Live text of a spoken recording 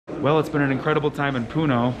Well, it's been an incredible time in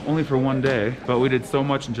Puno, only for one day, but we did so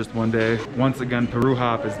much in just one day. Once again, Peru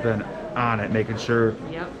Hop has been on it, making sure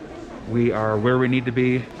we are where we need to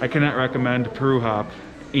be. I cannot recommend Peru Hop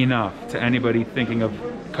enough to anybody thinking of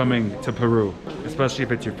coming to Peru, especially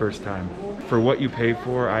if it's your first time. For what you pay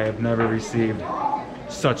for, I have never received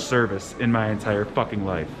such service in my entire fucking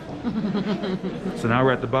life. So now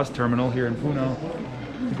we're at the bus terminal here in Puno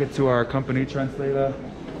to get to our company translator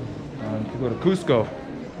to go to Cusco.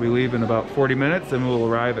 We leave in about 40 minutes and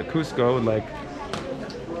we'll arrive at Cusco at like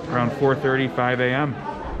around 4:30, 5 a.m.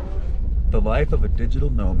 The life of a digital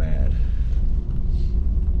nomad.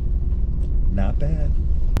 Not bad.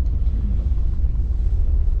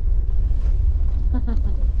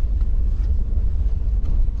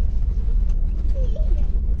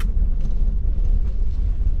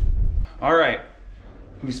 All right,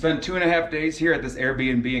 we spent 2.5 days here at this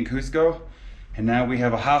Airbnb in Cusco, and now we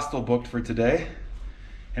have a hostel booked for today.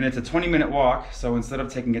 And it's a 20-minute walk, so instead of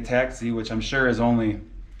taking a taxi, which I'm sure is only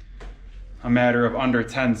a matter of under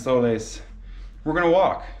 10 soles, we're gonna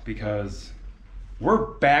walk because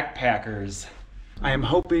we're backpackers. I am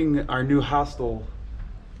hoping our new hostel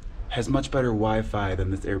has much better Wi-Fi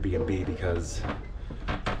than this Airbnb because,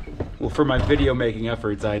 well, for my video making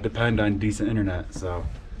efforts, I depend on decent internet, so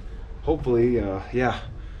hopefully, yeah.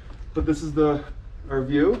 But this is our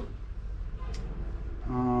view.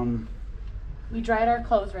 We dried our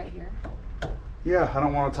clothes right here. Yeah, I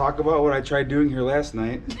don't want to talk about what I tried doing here last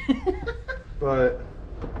night, but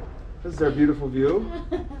this is our beautiful view,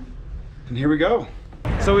 and here we go.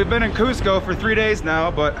 So we've been in Cusco for 3 days now,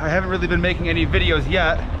 but I haven't really been making any videos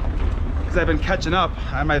yet because I've been catching up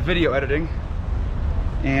on my video editing,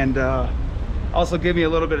 and also give me a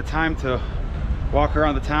little bit of time to walk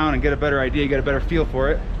around the town and get a better idea, get a better feel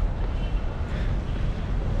for it.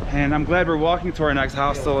 And I'm glad we're walking to our next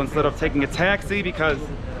hostel instead of taking a taxi because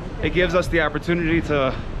it gives us the opportunity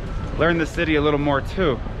to learn the city a little more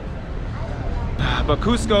too. But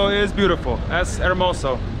Cusco is beautiful. Es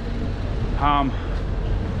hermoso.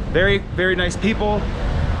 Very, very nice people.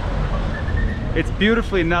 It's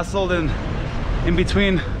beautifully nestled in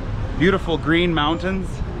between beautiful green mountains,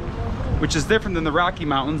 which is different than the Rocky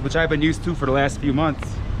Mountains, which I've been used to for the last few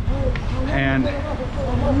months. And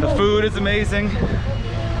the food is amazing.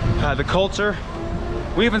 The culture.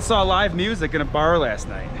 We even saw live music in a bar last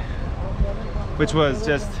night, which was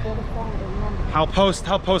just, I'll post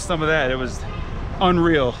some of that. It was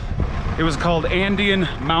unreal. It was called Andean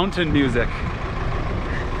mountain music,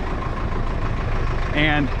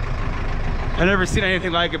 and I've never seen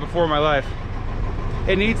anything like it before in my life.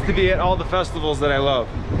 It needs to be at all the festivals that I love.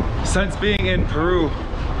 Since being in Peru,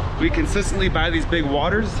 we consistently buy these big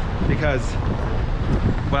waters because,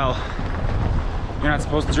 well, you're not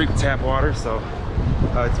supposed to drink tap water, so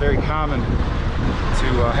it's very common to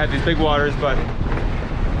have these big waters, but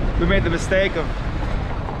we made the mistake of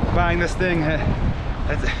buying this thing.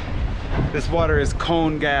 This water is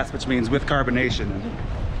cone gas, which means with carbonation. And,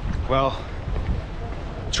 well,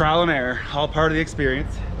 trial and error, all part of the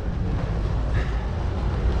experience.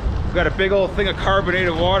 We've got a big old thing of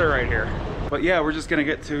carbonated water right here. But yeah, we're just gonna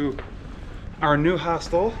get to our new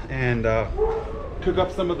hostel and cook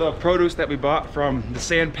up some of the produce that we bought from the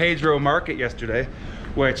San Pedro market yesterday,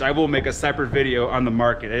 which I will make a separate video on the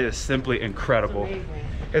market. It is simply incredible.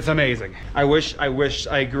 It's amazing. I wish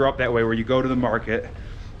I grew up that way, where you go to the market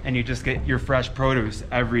and you just get your fresh produce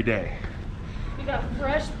every day. We got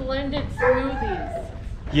fresh blended smoothies.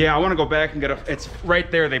 Yeah, I want to go back and get it's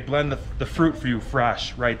right there. They blend the fruit for you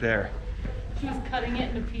fresh right there. She was cutting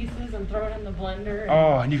it into pieces and throwing it in the blender.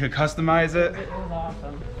 Oh, and you could customize it. It was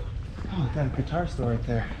awesome. Oh, got a guitar store right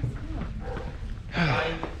there.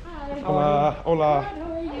 Hi. Hola, hola.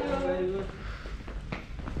 How are you?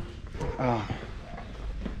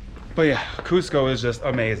 But yeah, Cusco is just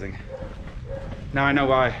amazing. Now I know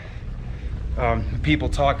why people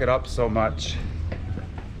talk it up so much.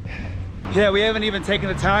 Yeah, we haven't even taken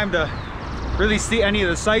the time to really see any of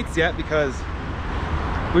the sights yet because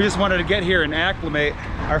we just wanted to get here and acclimate.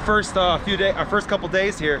 Our first couple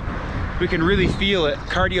days here, we can really feel it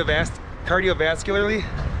cardiovascularly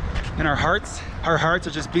in our hearts. Our hearts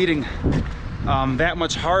are just beating that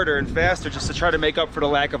much harder and faster just to try to make up for the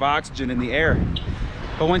lack of oxygen in the air.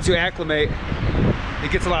 But once you acclimate,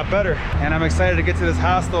 it gets a lot better. And I'm excited to get to this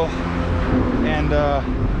hostel and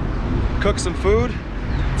cook some food,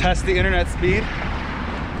 test the internet speed.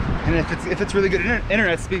 And if it's really good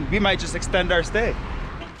internet speed, we might just extend our stay.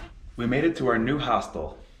 We made it to our new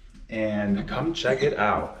hostel and come check it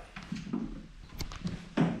out.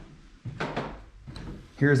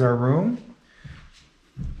 Here's our room.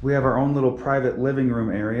 We have our own little private living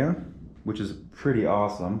room area. which is pretty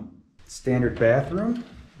awesome. Standard bathroom,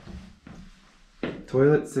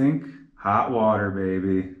 toilet, sink, hot water,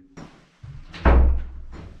 baby.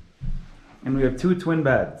 And we have 2 twin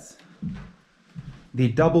beds. The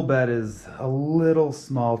double bed is a little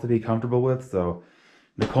small to be comfortable with, so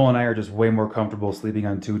Nicole and I are just way more comfortable sleeping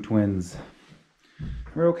on 2 twins.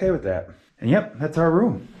 We're okay with that. And yep, that's our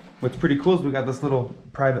room. What's pretty cool is we got this little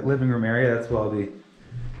private living room area. That's where I'll be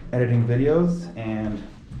editing videos, and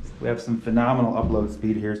we have some phenomenal upload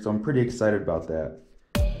speed here, so I'm pretty excited about that.